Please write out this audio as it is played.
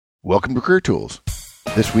Welcome to Career Tools.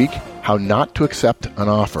 This week, how not to accept an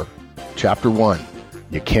offer. Chapter 1,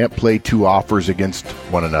 you can't play two offers against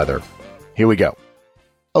one another. Here we go.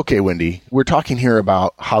 Okay, Wendy, we're talking here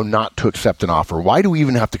about how not to accept an offer. Why do we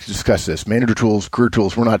even have to discuss this? Manager Tools, Career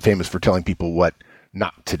Tools, we're not famous for telling people what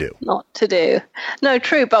not to do. Not to do. No,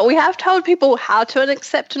 true. But we have told people how to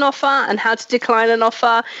accept an offer and how to decline an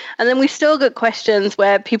offer. And then we still get questions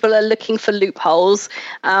where people are looking for loopholes.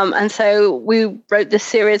 And so we wrote this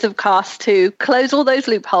series of casts to close all those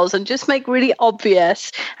loopholes and just make really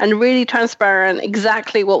obvious and really transparent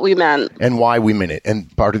exactly what we meant. And why we meant it.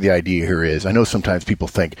 And part of the idea here is, I know sometimes people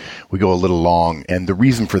think we go a little long. And the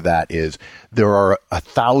reason for that is there are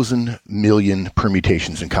 1,000 million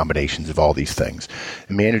permutations and combinations of all these things.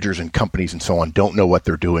 Managers and companies and so on don't know what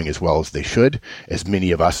they're doing as well as they should, as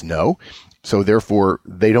many of us know. So therefore,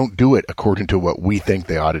 they don't do it according to what we think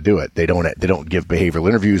they ought to do it. They don't give behavioral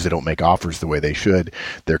interviews. They don't make offers the way they should.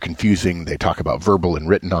 They're confusing. They talk about verbal and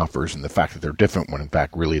written offers and the fact that they're different when in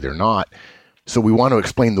fact really they're not. So we want to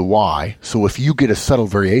explain the why. So if you get a subtle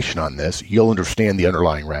variation on this, you'll understand the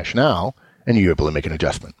underlying rationale and you're able to make an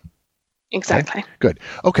adjustment. Exactly. Okay? Good.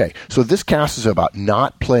 Okay. So this cast is about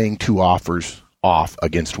not playing two offers off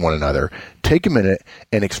against one another. Take a minute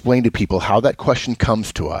and explain to people how that question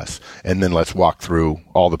comes to us, and then let's walk through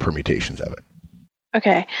all the permutations of it.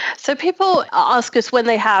 Okay, so people ask us when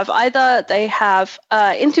they have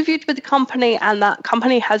interviewed with the company and that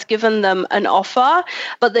company has given them an offer,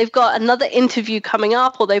 but they've got another interview coming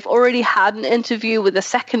up, or they've already had an interview with a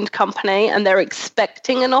second company and they're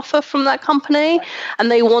expecting an offer from that company, and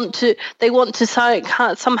they want to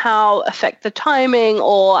somehow affect the timing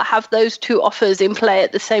or have those two offers in play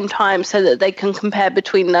at the same time so that they can compare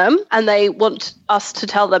between them, and they want us to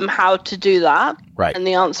tell them how to do that. Right. And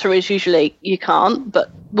the answer is usually you can't,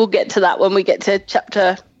 but we'll get to that when we get to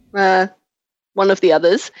chapter one of the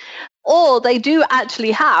others. Or they do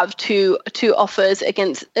actually have two offers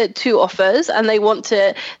against two offers, and they want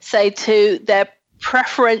to say to their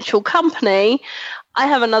preferential company, I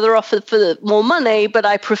have another offer for more money, but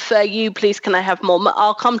I prefer you. Please, can I have more?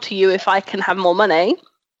 I'll come to you if I can have more money.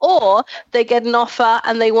 Or they get an offer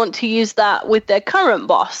and they want to use that with their current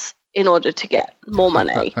boss in order to get more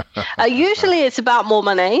money. Usually it's about more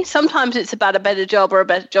money. Sometimes it's about a better job or a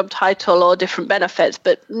better job title or different benefits,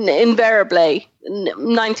 but invariably,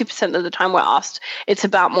 90% of the time we're asked, it's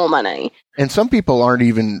about more money. And some people aren't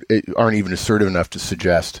even assertive enough to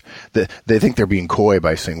suggest that they think they're being coy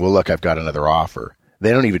by saying, well, look, I've got another offer.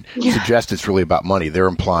 They don't even suggest it's really about money. They're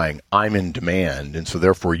implying I'm in demand, and so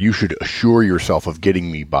therefore you should assure yourself of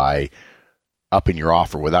getting me by up in your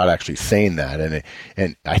offer without actually saying that.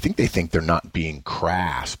 And I think they think they're not being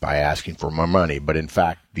crass by asking for more money, but in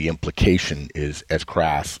fact, the implication is as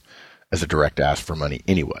crass as a direct ask for money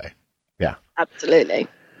anyway. Yeah. Absolutely.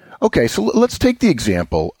 Okay, so let's take the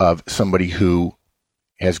example of somebody who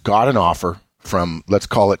has got an offer from, let's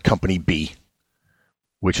call it company B,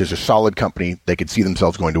 which is a solid company. They could see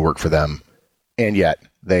themselves going to work for them, and yet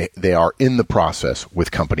they are in the process with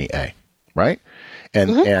company A, right?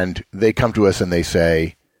 And they come to us and they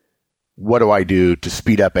say, what do I do to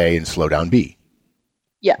speed up A and slow down B?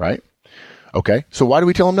 Yeah. Right? Okay. So why do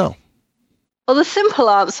we tell them no? Well, the simple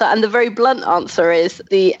answer and the very blunt answer is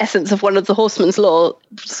the essence of one of the Horseman's laws,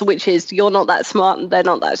 which is you're not that smart and they're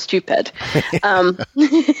not that stupid.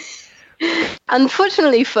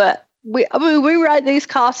 Unfortunately we write these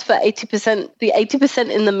casts for 80%, the 80%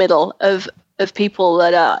 in the middle of people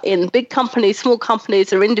that are in big companies, small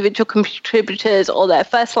companies, or individual contributors, or their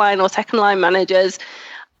first line or second line managers.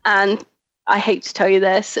 And I hate to tell you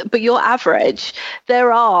this, but your average,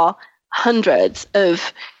 there are hundreds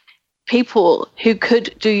of people who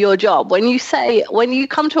could do your job. When you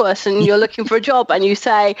come to us and you're looking for a job and you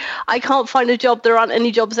say, I can't find a job, there aren't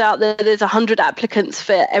any jobs out there, there's 100 applicants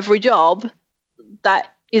for every job,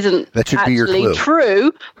 that should actually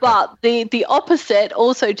true, but the opposite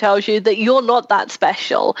also tells you that you're not that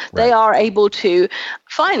special. Right. They are able to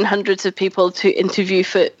find hundreds of people to interview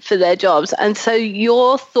for their jobs. And so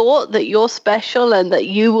your thought that you're special and that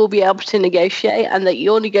you will be able to negotiate and that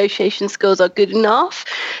your negotiation skills are good enough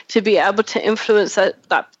to be able to influence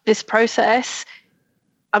this process,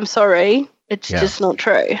 I'm sorry. It's just not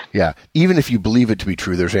true. Yeah. Even if you believe it to be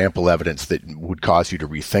true, there's ample evidence that would cause you to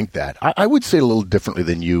rethink that. I would say a little differently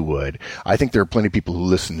than you would. I think there are plenty of people who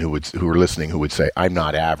are listening who would say, I'm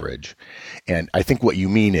not average. And I think what you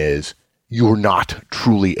mean is you're not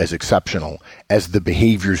truly as exceptional as the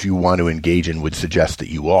behaviors you want to engage in would suggest that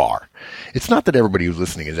you are. It's not that everybody who's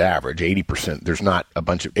listening is average. 80%, there's not a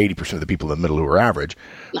bunch of 80% of the people in the middle who are average.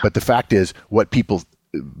 No. But the fact is what people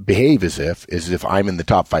behave as if I'm in the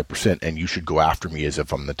top 5% and you should go after me as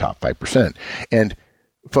if I'm the top 5%. And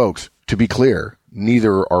folks, to be clear,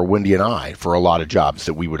 neither are Wendy and I for a lot of jobs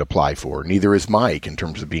that we would apply for. Neither is Mike in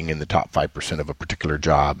terms of being in the top 5% of a particular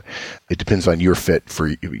job. It depends on your fit for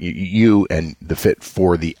you and the fit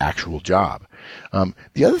for the actual job.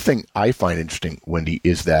 The other thing I find interesting, Wendy,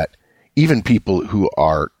 is that even people who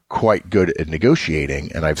are quite good at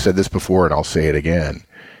negotiating, and I've said this before and I'll say it again,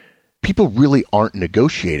 people really aren't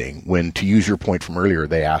negotiating when, to use your point from earlier,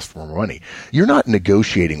 they ask for more money. You're not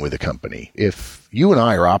negotiating with a company. If you and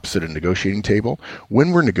I are opposite a negotiating table,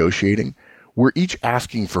 when we're negotiating, we're each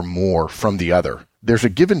asking for more from the other. There's a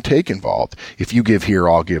give and take involved. If you give here,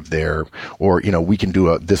 I'll give there. Or, we can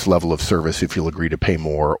do this level of service if you'll agree to pay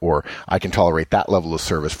more. Or I can tolerate that level of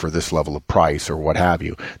service for this level of price or what have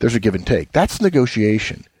you. There's a give and take. That's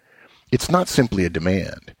negotiation. It's not simply a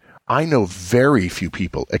demand. I know very few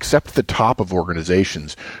people, except the top of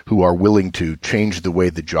organizations, who are willing to change the way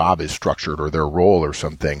the job is structured or their role or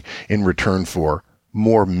something in return for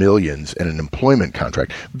more millions in an employment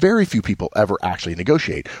contract. Very few people ever actually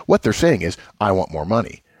negotiate. What they're saying is, I want more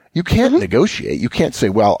money. You can't negotiate. You can't say,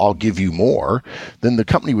 well, I'll give you more. Then the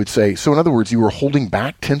company would say, so in other words, you were holding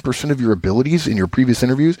back 10% of your abilities in your previous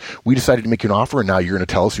interviews. We decided to make you an offer and now you're going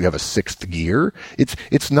to tell us you have a sixth gear.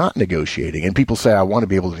 It's not negotiating. And people say, I want to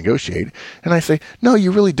be able to negotiate. And I say, no,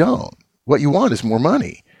 you really don't. What you want is more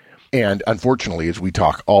money. And unfortunately, as we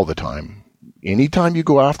talk all the time, anytime you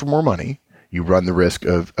go after more money, you run the risk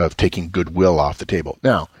of taking goodwill off the table.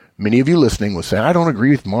 Now, many of you listening will say, I don't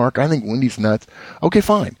agree with Mark. I think Wendy's nuts. Okay,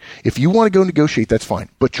 fine. If you want to go negotiate, that's fine.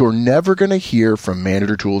 But you're never going to hear from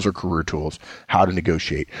Manager Tools or Career Tools how to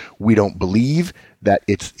negotiate. We don't believe that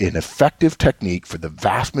it's an effective technique for the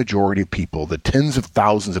vast majority of people, the tens of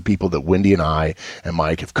thousands of people that Wendy and I and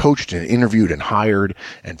Mike have coached and interviewed and hired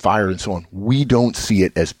and fired and so on. We don't see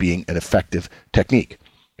it as being an effective technique.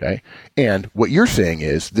 Okay. And what you're saying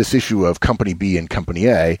is this issue of company B and company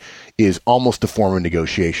A is almost a form of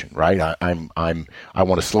negotiation, right? I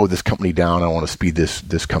want to slow this company down. I want to speed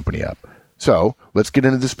this company up. So let's get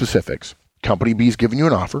into the specifics. Company B is giving you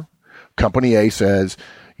an offer. Company A says,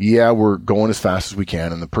 yeah, we're going as fast as we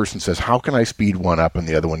can. And the person says, how can I speed one up and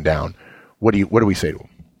the other one down? What do we say to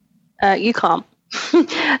them? You can't.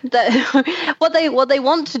 What they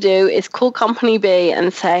want to do is call company B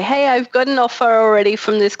and say, hey, I've got an offer already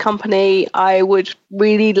from this company. I would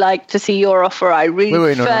really like to see your offer. I really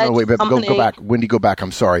wait, go back. Wendy, go back.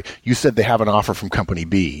 I'm sorry. You said they have an offer from company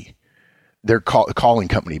B. They're calling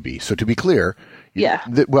company B. So to be clear, yeah.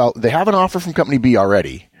 They have an offer from company B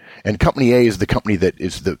already, and company A is the company that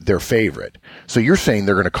is their favorite. So you're saying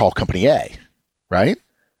they're going to call company A, right?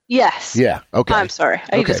 Yes. Yeah. Okay. I'm sorry.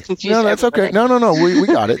 I just confused No, that's everybody. okay. No. We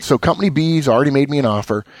got it. So company B's already made me an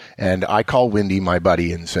offer, and I call Wendy, my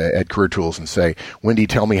buddy, and say at Career Tools, and say, Wendy,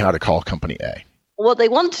 tell me how to call company A. What they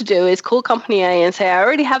want to do is call company A and say, I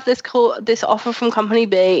already have this offer from company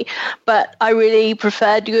B, but I really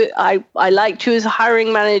preferred you. I liked you as a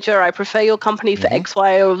hiring manager. I prefer your company for X,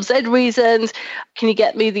 Y, or Z reasons. Can you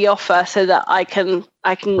get me the offer so that I can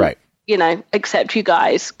right. Accept you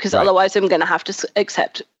guys, because right. Otherwise I'm going to have to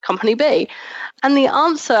accept company B. And the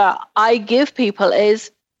answer I give people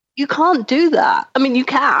is, you can't do that. I mean, you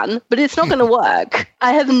can, but it's not going to work.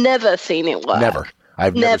 I have never seen it work. Never.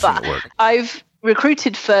 I've never seen it work. I've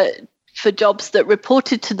recruited for jobs that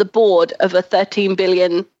reported to the board of a $13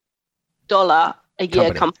 billion a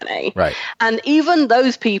year company. Right. And even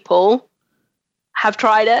those people have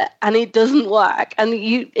tried it and it doesn't work. And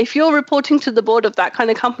if you're reporting to the board of that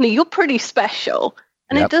kind of company, you're pretty special.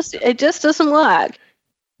 And it just doesn't work.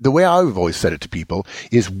 The way I've always said it to people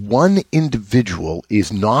is one individual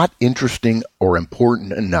is not interesting or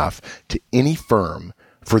important enough to any firm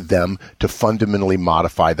for them to fundamentally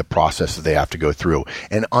modify the process that they have to go through.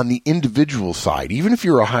 And on the individual side, even if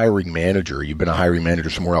you're a hiring manager, you've been a hiring manager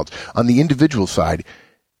somewhere else, on the individual side,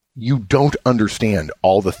 you don't understand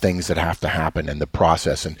all the things that have to happen in the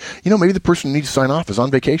process. And, maybe the person who needs to sign off is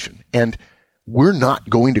on vacation. And we're not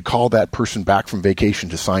going to call that person back from vacation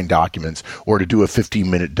to sign documents or to do a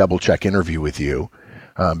 15-minute double-check interview with you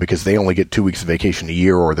because they only get 2 weeks of vacation a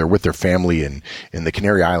year, or they're with their family in the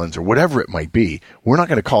Canary Islands or whatever it might be. We're not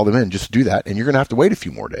going to call them in just to do that, and you're going to have to wait a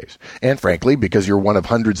few more days. And frankly, because you're one of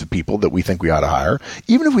hundreds of people that we think we ought to hire,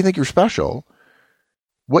 even if we think you're special,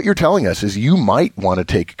 what you're telling us is you might want to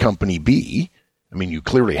take company B. I mean, you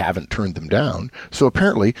clearly haven't turned them down. So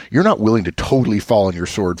apparently you're not willing to totally fall on your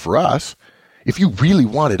sword for us. If you really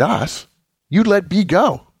wanted us, you'd let B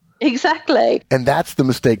go. Exactly. And that's the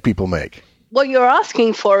mistake people make. What you're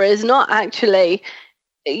asking for is not actually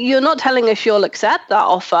you're not telling us you'll accept that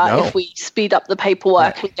offer if we speed up the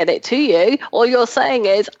paperwork and get it to you. All you're saying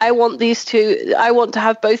is, I want to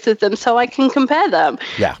have both of them so I can compare them.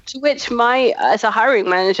 Yeah. To which as a hiring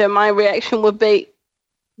manager, my reaction would be,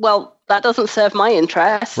 well, that doesn't serve my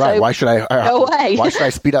interest. Right. So why should I go away? Why should I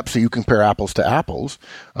speed up so you compare apples to apples?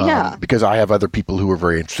 Because I have other people who are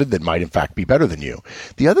very interested that might in fact be better than you.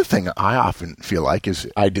 The other thing I often feel like is,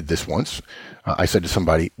 I did this once. I said to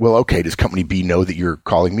somebody, well, okay, does company B know that you're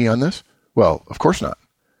calling me on this? Well, of course not.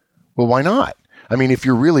 Well, why not? I mean, if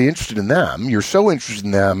you're really interested in them, you're so interested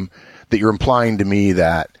in them that you're implying to me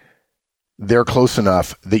that they're close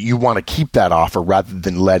enough that you want to keep that offer rather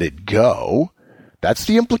than let it go. That's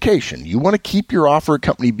the implication. You want to keep your offer at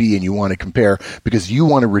company B and you want to compare because you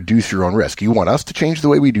want to reduce your own risk. You want us to change the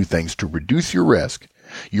way we do things to reduce your risk.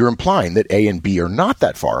 You're implying that A and B are not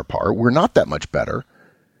that far apart. We're not that much better.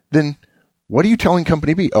 Then what are you telling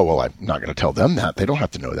company B? Oh, well, I'm not going to tell them that. They don't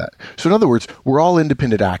have to know that. So in other words, we're all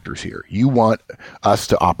independent actors here. You want us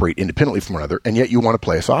to operate independently from one another, and yet you want to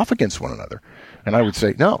play us off against one another. And I would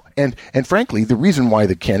say no. And frankly, the reason why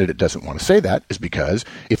the candidate doesn't want to say that is because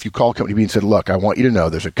if you call company B and said, look, I want you to know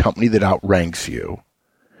there's a company that outranks you,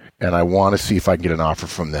 and I want to see if I can get an offer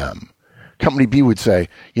from them. Company B would say,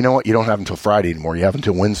 you know what? You don't have until Friday anymore. You have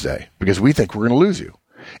until Wednesday because we think we're going to lose you.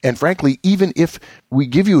 And frankly, even if we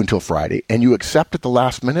give you until Friday and you accept at the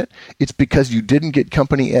last minute, it's because you didn't get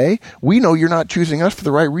company A. We know you're not choosing us for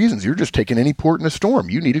the right reasons. You're just taking any port in a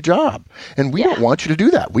storm. You need a job. And we don't want you to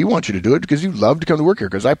do that. We want you to do it because you love to come to work here.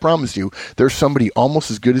 Because I promise you, there's somebody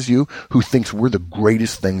almost as good as you who thinks we're the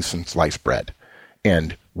greatest thing since sliced bread.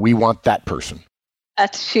 And we want that person.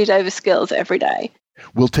 Attitude over skills every day.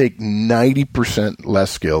 We'll take 90%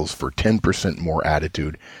 less skills for 10% more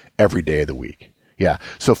attitude every day of the week. Yeah.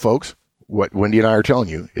 So folks, what Wendy and I are telling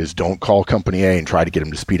you is don't call company A and try to get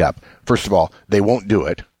them to speed up. First of all, they won't do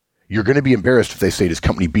it. You're going to be embarrassed if they say, does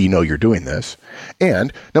company B know you're doing this?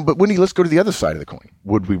 And now, but Wendy, let's go to the other side of the coin.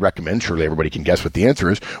 Would we recommend, surely everybody can guess what the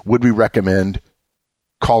answer is, would we recommend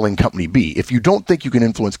calling company B if you don't think you can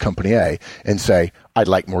influence company A and say, I'd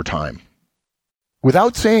like more time,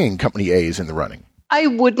 without saying company A is in the running? I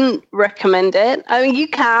wouldn't recommend it. I mean, you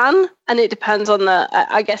can, and it depends on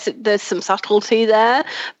I guess there's some subtlety there,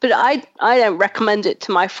 but I don't recommend it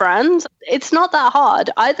to my friends. It's not that hard.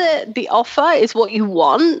 Either the offer is what you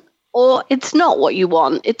want or it's not what you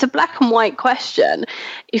want. It's a black and white question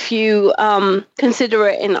if you consider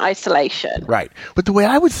it in isolation. Right. But the way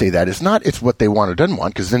I would say that is not it's what they want or doesn't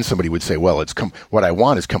want, because then somebody would say, well, it's what I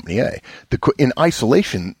want is company A. In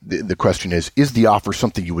isolation, the question is the offer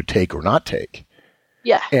something you would take or not take?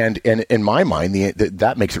 Yeah. And in my mind,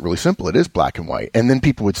 that makes it really simple. It is black and white. And then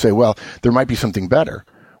people would say, well, there might be something better.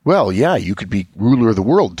 Well, yeah, you could be ruler of the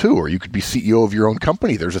world too, or you could be CEO of your own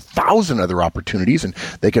company. There's 1,000 other opportunities and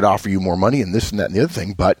they could offer you more money and this and that and the other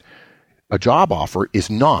thing. But a job offer is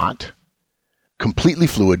not completely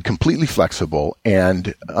fluid, completely flexible,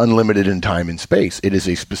 and unlimited in time and space. It is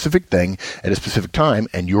a specific thing at a specific time,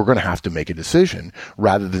 and you're going to have to make a decision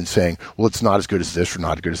rather than saying, well, it's not as good as this or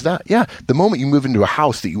not as good as that. Yeah, the moment you move into a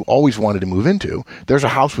house that you always wanted to move into, there's a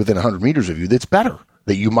house within 100 meters of you that's better,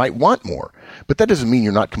 that you might want more. But that doesn't mean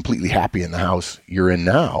you're not completely happy in the house you're in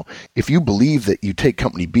now. If you believe that you take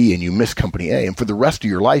company B and you miss company A, and for the rest of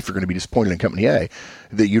your life you're going to be disappointed in company A,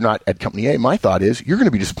 that you're not at company A, my thought is you're going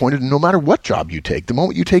to be disappointed no matter what job you take. The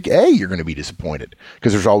moment you take A, you're going to be disappointed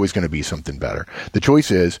because there's always going to be something better. The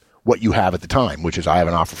choice is what you have at the time, which is I have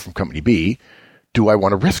an offer from company B. Do I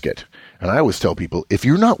want to risk it? And I always tell people, if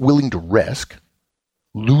you're not willing to risk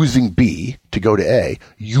losing B to go to A,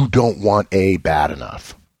 you don't want A bad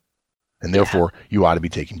enough. And therefore, you ought to be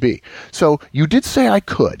taking B. So you did say I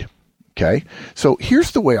could. Okay. So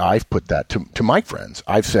here's the way I've put that to my friends.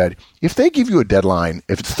 I've said, if they give you a deadline,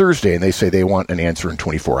 if it's Thursday and they say they want an answer in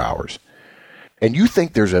 24 hours, and you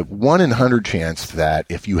think there's a 1 in 100 chance that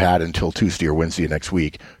if you had until Tuesday or Wednesday next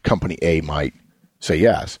week, company A might say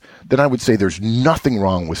yes, then I would say there's nothing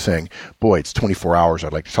wrong with saying, boy, it's 24 hours.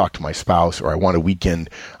 I'd like to talk to my spouse, or I want a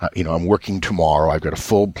weekend. I'm working tomorrow. I've got a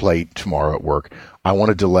full plate tomorrow at work. I want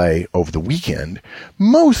to delay over the weekend.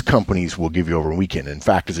 Most companies will give you over a weekend. In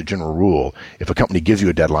fact, as a general rule, if a company gives you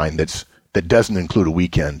a deadline that doesn't include a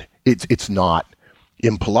weekend, it's not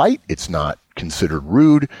impolite. It's not considered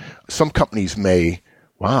rude. Some companies may,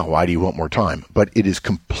 wow, why do you want more time? But it is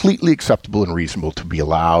completely acceptable and reasonable to be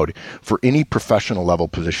allowed for any professional level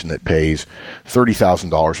position that pays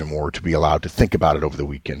 $30,000 or more to be allowed to think about it over the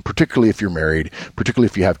weekend, particularly if you're married, particularly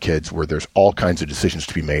if you have kids, where there's all kinds of decisions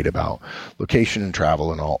to be made about location and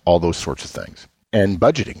travel and all those sorts of things, and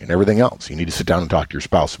budgeting and everything else. You need to sit down and talk to your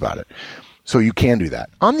spouse about it. So you can do that.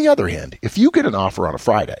 On the other hand, if you get an offer on a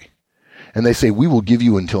Friday and they say, we will give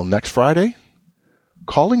you until next Friday,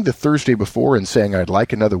 calling the Thursday before and saying, I'd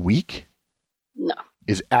like another week. No.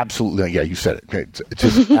 Is absolutely, yeah, you said it. It's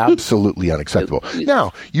just absolutely unacceptable.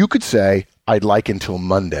 Now, you could say, I'd like until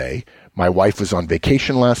Monday. My wife was on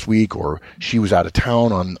vacation last week, or she was out of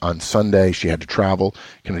town on Sunday. She had to travel.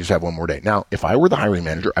 Can I just have one more day? Now, if I were the hiring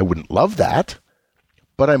manager, I wouldn't love that,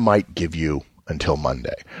 but I might give you until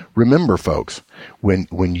Monday. Remember, folks, when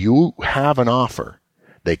you have an offer,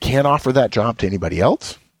 they can't offer that job to anybody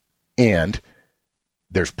else, and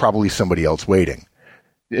there's probably somebody else waiting.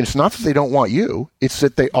 It's not that they don't want you. It's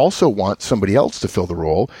that they also want somebody else to fill the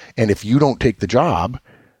role. And if you don't take the job,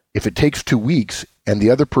 if it takes 2 weeks and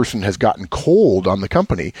the other person has gotten cold on the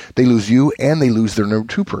company, they lose you and they lose their number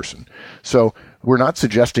 2 person. So we're not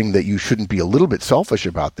suggesting that you shouldn't be a little bit selfish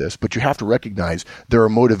about this, but you have to recognize there are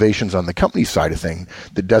motivations on the company side of things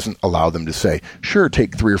that doesn't allow them to say, sure,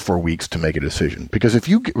 take 3 or 4 weeks to make a decision. Because if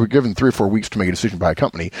you were given 3 or 4 weeks to make a decision by a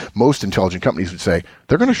company, most intelligent companies would say,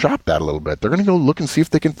 they're going to shop that a little bit. They're going to go look and see if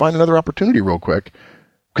they can find another opportunity real quick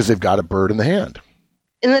because they've got a bird in the hand.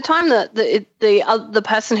 In the time that the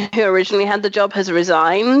person who originally had the job has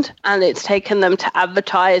resigned and it's taken them to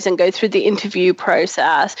advertise and go through the interview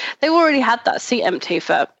process, they've already had that seat empty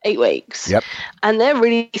for 8 weeks. Yep. And they're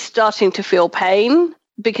really starting to feel pain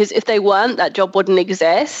because if they weren't, that job wouldn't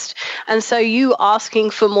exist. And so you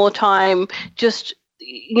asking for more time just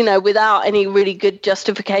without any really good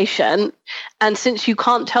justification. And since you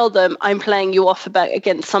can't tell them I'm playing you off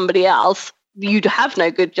against somebody else, you'd have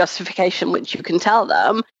no good justification, which you can tell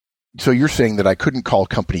them. So you're saying that I couldn't call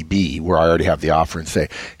company B, where I already have the offer, and say,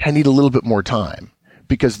 I need a little bit more time,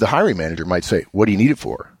 because the hiring manager might say, what do you need it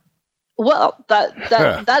for? Well,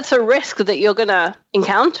 that's a risk that you're going to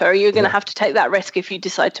encounter. You're going to have to take that risk if you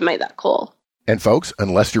decide to make that call. And folks,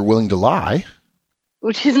 unless you're willing to lie,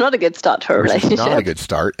 which is not a good start to a relationship. Not a good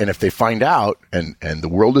start. And if they find out, and the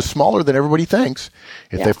world is smaller than everybody thinks,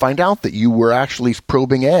 if they find out that you were actually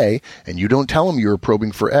probing A and you don't tell them you were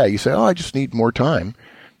probing for A, you say, oh, I just need more time,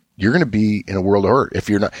 you're going to be in a world of hurt. If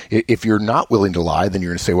you're not willing to lie, then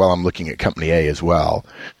you're going to say, well, I'm looking at company A as well.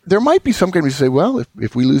 There might be some companies who say, well,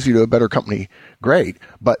 if we lose you to a better company, great,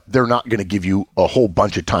 but they're not going to give you a whole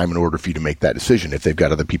bunch of time in order for you to make that decision if they've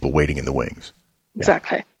got other people waiting in the wings.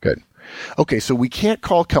 Exactly. Yeah. Good. Okay, so we can't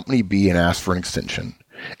call company B and ask for an extension,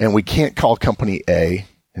 and we can't call company A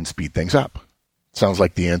and speed things up. Sounds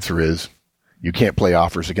like the answer is you can't play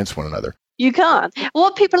offers against one another. You can't.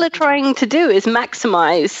 What people are trying to do is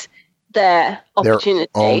maximize their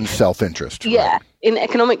opportunity. Their own self-interest. Yeah. Right. In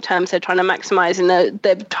economic terms, they're trying to maximize and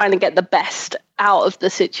they're trying to get the best out of the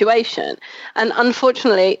situation. And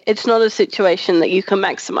unfortunately, it's not a situation that you can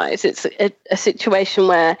maximize. It's a situation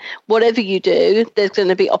where whatever you do, there's going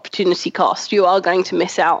to be opportunity cost. You are going to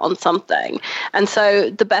miss out on something. And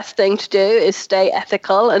so the best thing to do is stay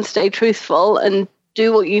ethical and stay truthful and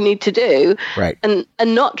do what you need to do. Right. And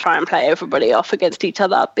not try and play everybody off against each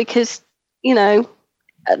other because,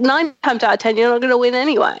 9 times out of 10, you're not going to win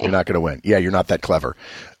anyway. You're not going to win. Yeah, you're not that clever.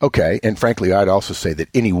 Okay, and frankly, I'd also say that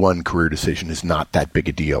any one career decision is not that big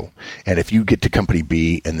a deal. And if you get to company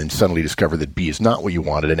B and then suddenly discover that B is not what you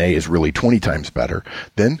wanted and A is really 20 times better,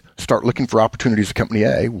 then start looking for opportunities at company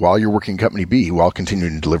A while you're working at company B while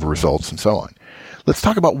continuing to deliver results and so on. Let's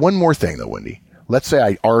talk about one more thing, though, Wendy. Let's say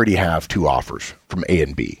I already have 2 offers from A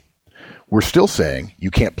and B. We're still saying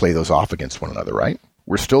you can't play those off against one another, right?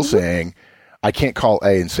 We're still saying I can't call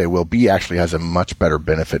A and say, well, B actually has a much better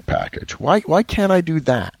benefit package. Why can't I do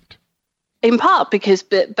that? In part because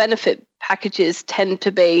benefit packages tend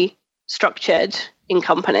to be structured in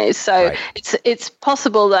companies. So it's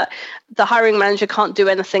possible that the hiring manager can't do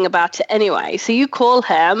anything about it anyway. So you call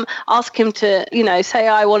him, ask him to, say,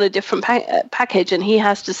 I want a different package. And he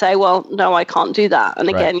has to say, well, no, I can't do that. And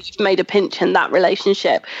again, you've made a pinch in that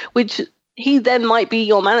relationship, which he then might be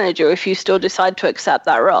your manager if you still decide to accept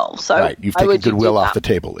that role. So you've taken goodwill off the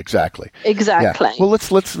table. Exactly. Yeah. Well, let's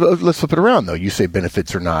flip it around though. You say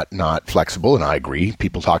benefits are not flexible, and I agree.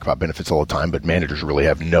 People talk about benefits all the time, but managers really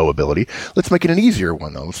have no ability. Let's make it an easier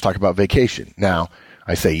one though. Let's talk about vacation. Now,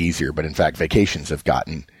 I say easier, but in fact, vacations have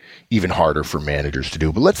gotten even harder for managers to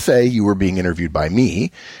do. But let's say you were being interviewed by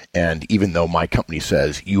me, and even though my company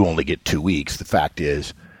says you only get 2 weeks, the fact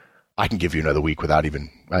is I can give you another week without even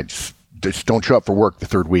just don't show up for work the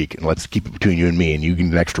 3rd week, and let's keep it between you and me, and you get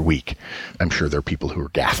an extra week. I'm sure there are people who are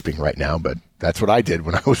gasping right now, but that's what I did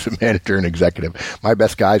when I was a manager and executive. My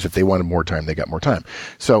best guys, if they wanted more time, they got more time.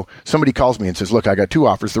 So somebody calls me and says, look, I got 2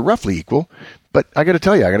 offers. They're roughly equal, but I got to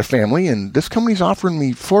tell you, I got a family, and this company's offering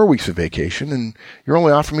me 4 weeks of vacation, and you're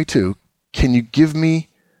only offering me 2. Can you give me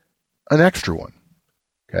an extra one.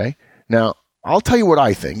 Okay? Now, I'll tell you what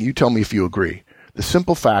I think. You tell me if you agree. The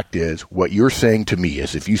simple fact is, what you're saying to me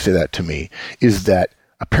is, if you say that to me, is that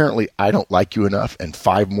apparently I don't like you enough, and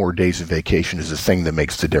 5 more days of vacation is the thing that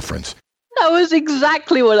makes the difference. That was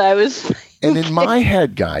exactly what I was thinking. And in my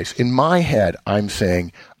head, guys, I'm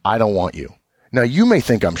saying, I don't want you. Now, you may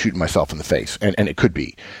think I'm shooting myself in the face, and it could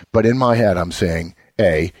be. But in my head, I'm saying,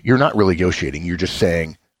 A, you're not really negotiating. You're just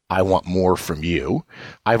saying, I want more from you.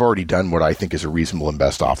 I've already done what I think is a reasonable and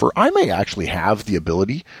best offer. I may actually have the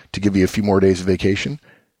ability to give you a few more days of vacation,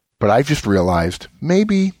 but I've just realized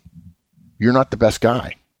maybe you're not the best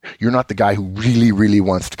guy. You're not the guy who really, really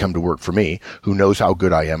wants to come to work for me, who knows how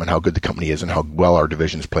good I am and how good the company is and how well our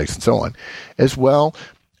division is placed and so on. As well,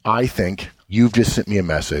 I think you've just sent me a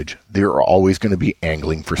message. They're always going to be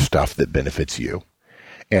angling for stuff that benefits you.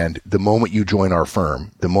 And the moment you join our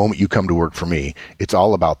firm, the moment you come to work for me, it's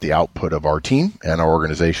all about the output of our team and our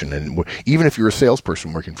organization. And even if you're a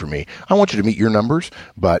salesperson working for me, I want you to meet your numbers,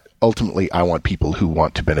 but ultimately I want people who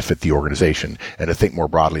want to benefit the organization and to think more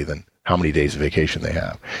broadly than how many days of vacation they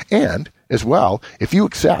have. And as well, if you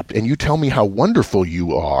accept and you tell me how wonderful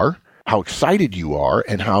you are, how excited you are,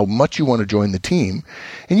 and how much you want to join the team,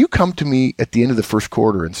 and you come to me at the end of the first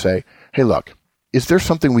quarter and say, hey, look, is there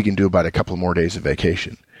something we can do about a couple more days of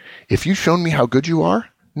vacation? If you've shown me how good you are,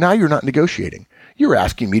 now you're not negotiating. You're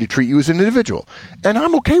asking me to treat you as an individual. And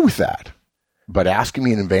I'm okay with that. But asking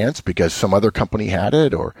me in advance because some other company had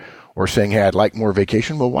it or saying, hey, I'd like more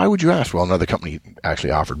vacation. Well, why would you ask? Well, another company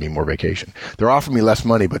actually offered me more vacation. They're offering me less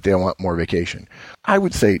money, but they want more vacation. I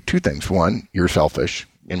would say 2 things. One, you're selfish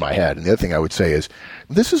in my head. And the other thing I would say is,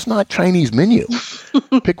 this is not Chinese menu.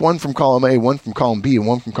 Pick one from column A, one from column B, and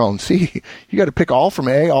one from column C. You got to pick all from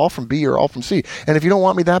A, all from B, or all from C. And if you don't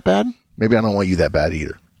want me that bad, maybe I don't want you that bad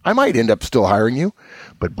either. I might end up still hiring you,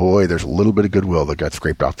 but boy, there's a little bit of goodwill that got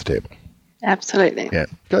scraped off the table. Absolutely. Yeah,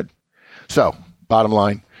 good. So, bottom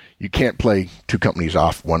line, you can't play 2 companies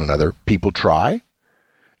off one another. People try,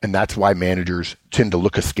 and that's why managers tend to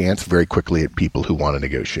look askance very quickly at people who want to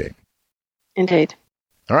negotiate. Indeed.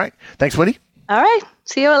 All right. Thanks, Wendy. All right.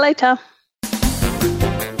 See you later.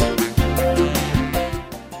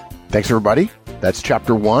 Thanks, everybody. That's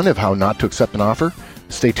chapter 1 of How Not to Accept an Offer.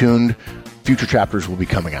 Stay tuned. Future chapters will be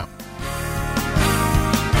coming out.